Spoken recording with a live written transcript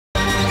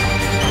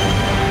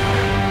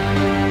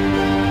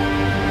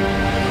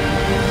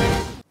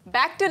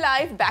Back to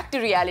life, back to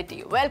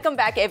reality. Welcome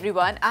back,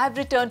 everyone. I've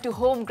returned to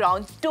home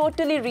ground,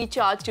 totally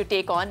recharged to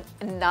take on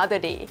another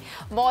day.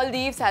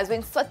 Maldives has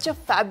been such a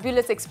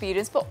fabulous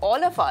experience for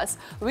all of us.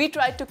 We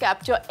tried to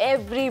capture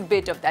every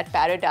bit of that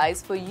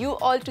paradise for you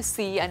all to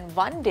see and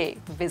one day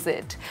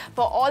visit.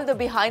 For all the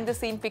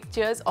behind-the-scene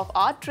pictures of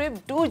our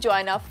trip, do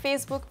join our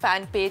Facebook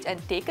fan page and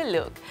take a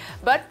look.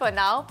 But for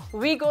now,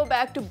 we go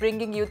back to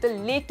bringing you the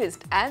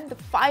latest and the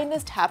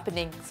finest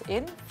happenings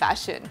in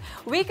fashion.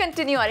 We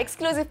continue our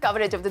exclusive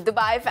coverage of the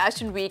Dubai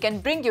Fashion Week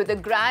and bring you the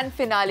grand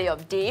finale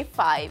of Day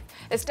 5.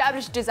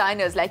 Established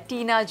designers like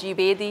Tina G.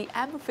 Bedi,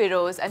 Amber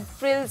Feroz and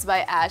Frills by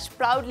Ash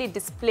proudly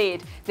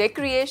displayed their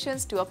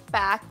creations to a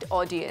packed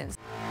audience.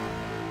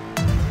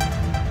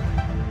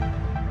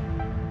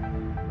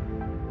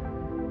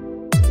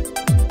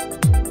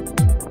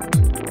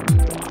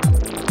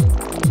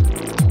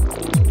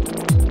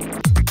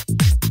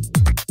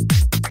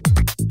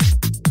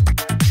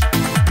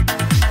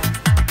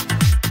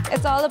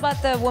 It's all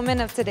about the woman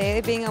of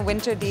today being a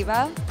winter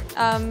diva.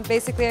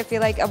 Basically, I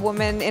feel like a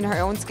woman in her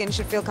own skin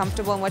should feel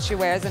comfortable in what she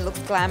wears and looks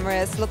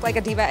glamorous, look like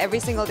a diva every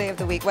single day of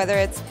the week, whether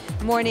it's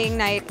morning,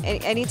 night,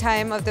 any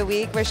time of the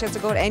week where she has to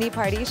go to any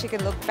party, she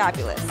can look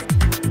fabulous.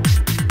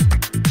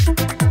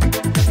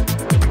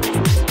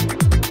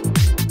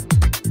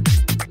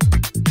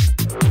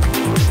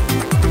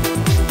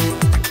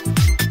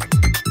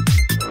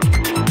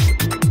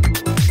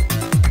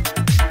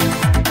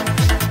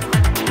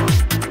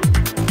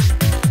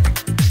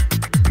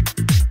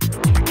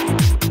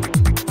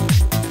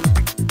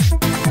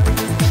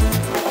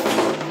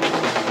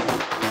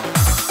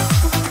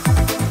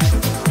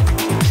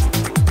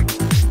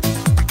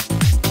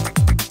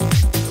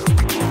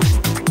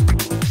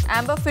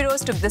 Amber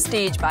Feroz took the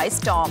stage by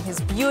storm. His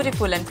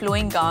beautiful and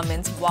flowing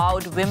garments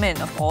wowed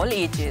women of all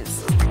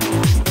ages.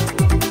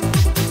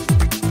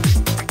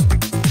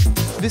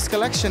 This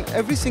collection,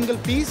 every single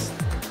piece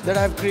that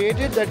I've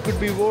created that could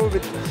be worn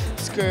with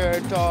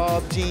skirt,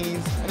 top,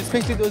 jeans, and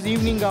especially those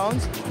evening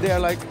gowns, they are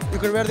like, you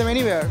could wear them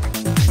anywhere.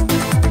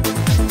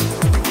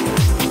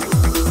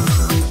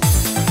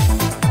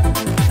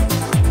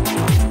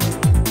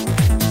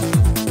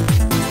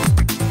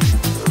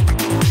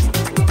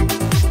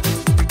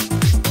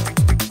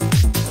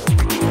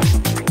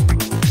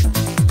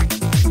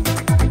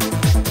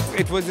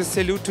 It was a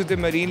salute to the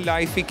marine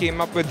life. We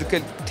came up with the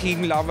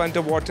theme Love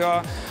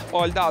Underwater.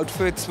 All the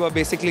outfits were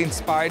basically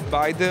inspired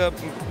by the,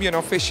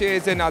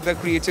 fishes and other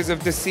creatures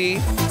of the sea.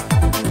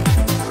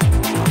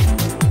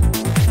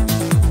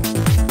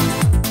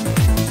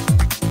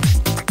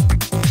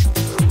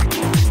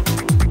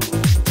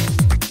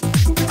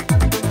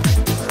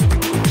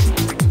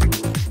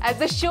 As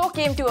the show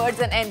came towards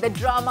an end, the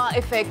drama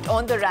effect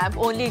on the ramp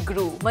only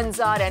grew.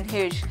 Manzar and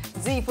Hirsch,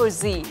 Z for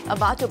Z,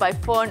 Amato by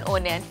Fern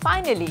One, and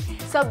finally,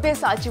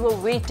 Sabyasachi were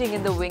waiting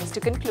in the wings to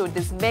conclude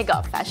this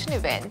mega fashion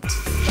event.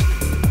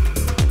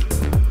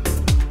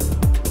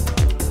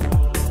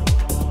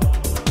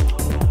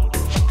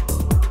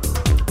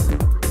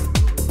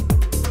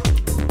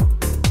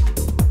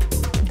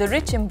 The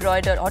rich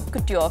embroidered haute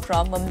couture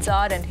from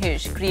Manzar and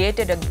Hirsch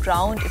created a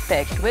ground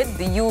effect with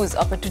the use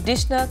of a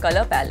traditional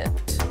color palette.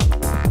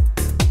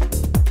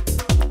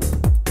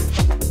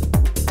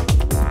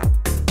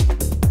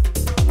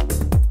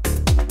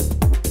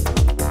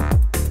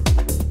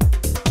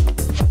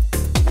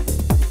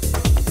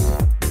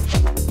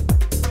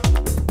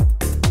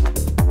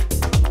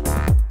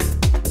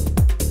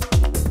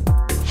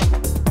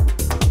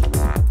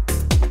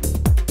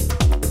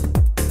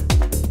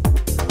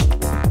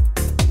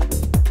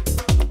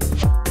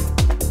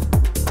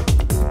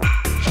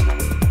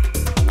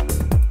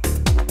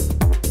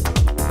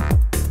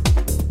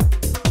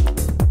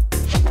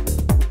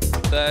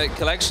 The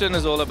collection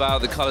is all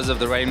about the colors of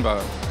the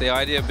rainbow. The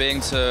idea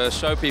being to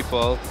show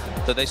people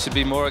that they should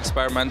be more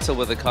experimental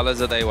with the colors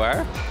that they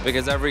wear,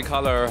 because every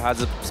color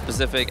has a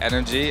specific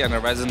energy and a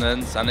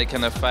resonance, and it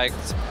can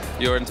affect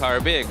your entire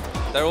being.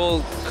 They're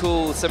all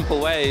cool, simple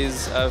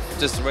ways of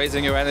just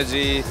raising your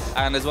energy,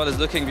 and as well as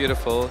looking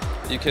beautiful,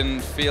 you can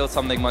feel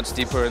something much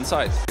deeper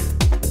inside.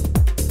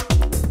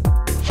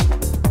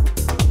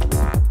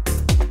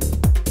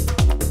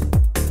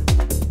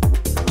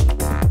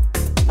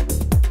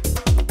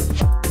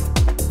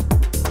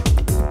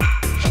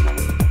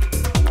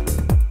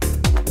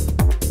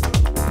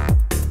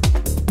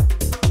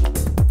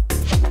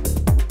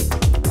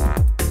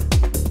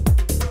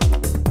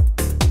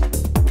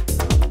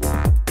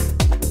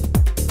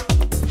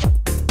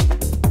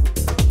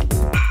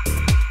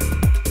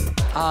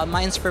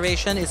 My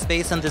inspiration is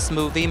based on this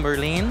movie,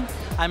 Merlin.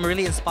 I'm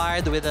really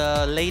inspired with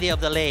a lady of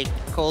the lake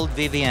called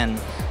Vivian.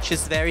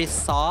 She's very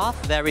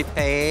soft, very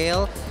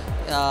pale,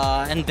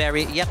 and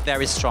yet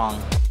very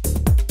strong.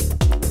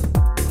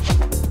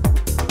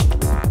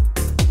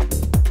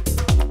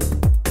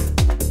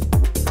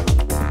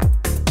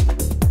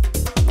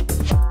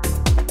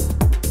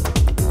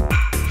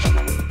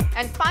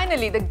 And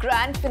finally, the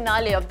grand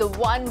finale of the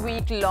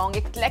one-week-long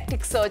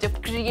eclectic surge of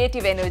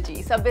creative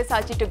energy,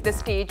 Sabyasachi took the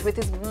stage with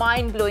his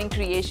mind-blowing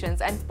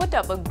creations and put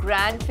up a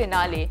grand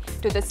finale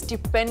to the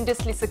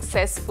stupendously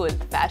successful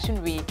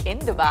Fashion Week in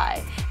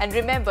Dubai. And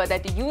remember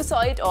that you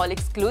saw it all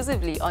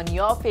exclusively on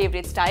your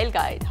favorite style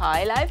guide,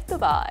 High Life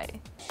Dubai.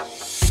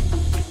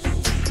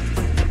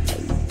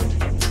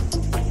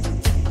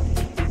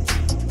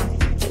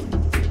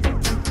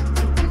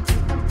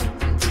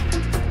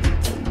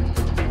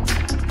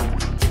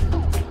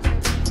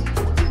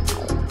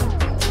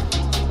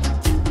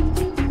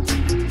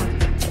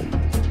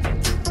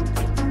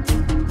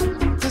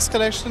 This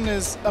collection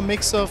is a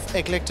mix of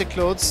eclectic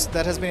clothes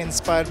that has been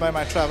inspired by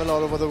my travel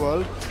all over the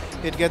world.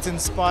 It gets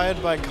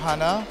inspired by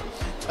Ghana,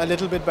 a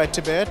little bit by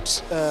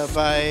Tibet,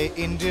 by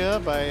India,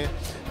 by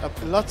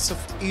lots of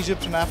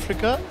Egypt and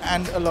Africa,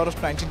 and a lot of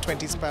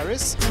 1920s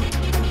Paris.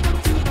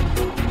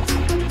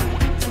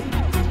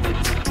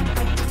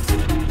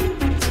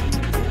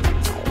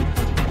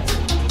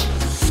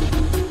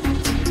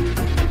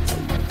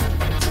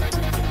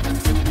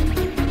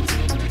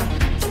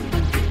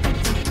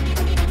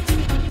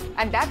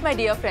 And that, my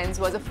dear friends,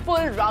 was a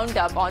full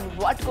roundup on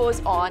what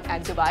goes on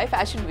at Dubai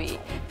Fashion Week.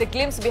 The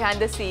glimpse behind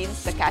the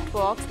scenes, the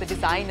catwalks, the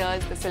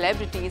designers, the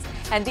celebrities,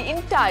 and the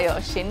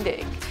entire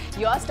shindig.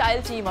 Your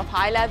style team of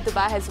High Life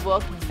Dubai has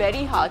worked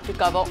very hard to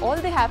cover all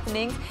the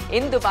happenings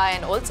in Dubai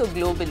and also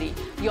globally.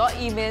 Your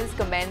emails,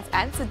 comments,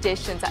 and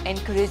suggestions are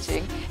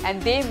encouraging,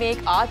 and they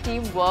make our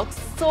team work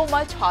so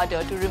much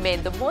harder to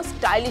remain the most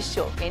stylish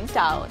show in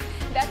town.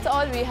 That's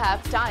all we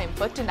have time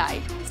for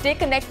tonight. Stay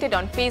connected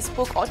on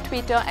Facebook or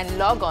Twitter and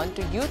log on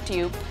to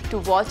YouTube to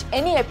watch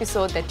any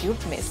episode that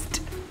you've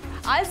missed.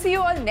 I'll see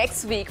you all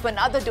next week for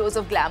another dose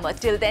of glamour.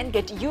 Till then,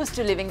 get used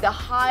to living the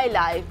high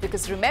life,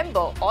 because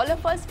remember, all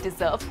of us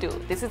deserve to.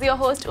 This is your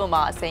host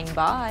Uma saying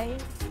bye.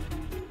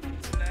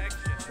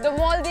 The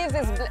Maldives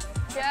is...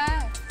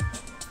 Yeah.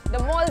 The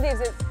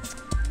Maldives is...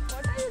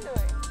 What are you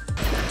doing?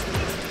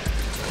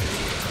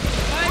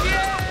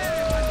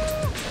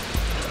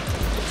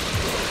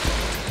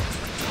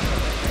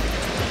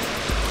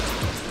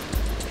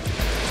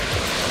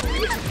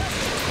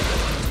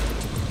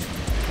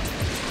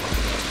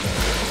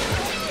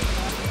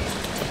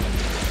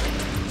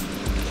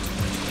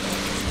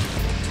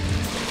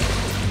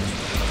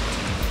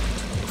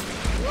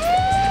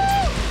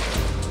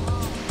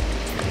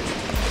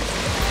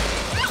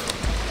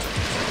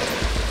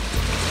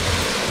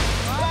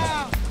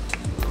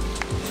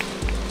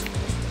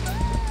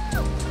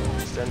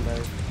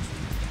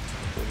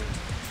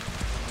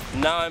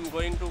 Now I'm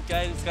going to क्या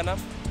है इसका नाम?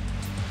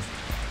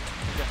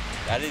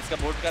 अरे इसका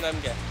boat का नाम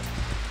क्या है?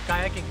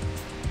 Kayaking.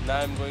 Now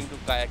I'm going to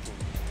kayaking.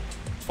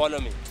 Follow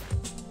me.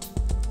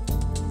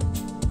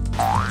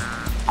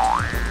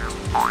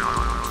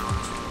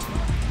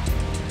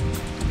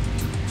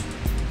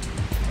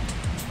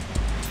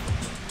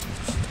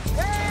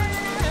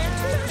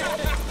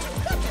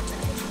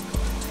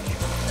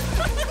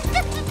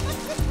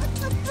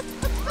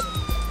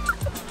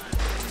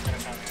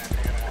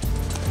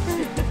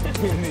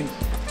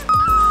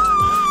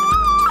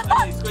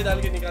 इसको डाल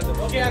के निकाल दो.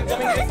 Okay, I'm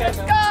coming this side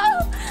now.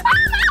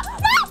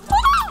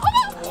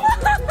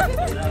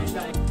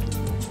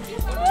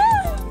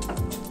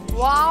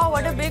 Wow,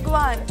 what a big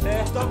one.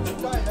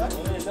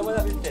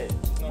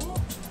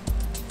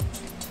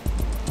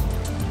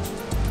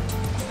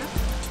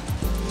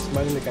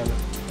 Smile in the camera.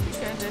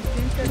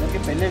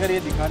 पहले अगर ये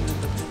दिखा नहीं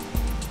सकते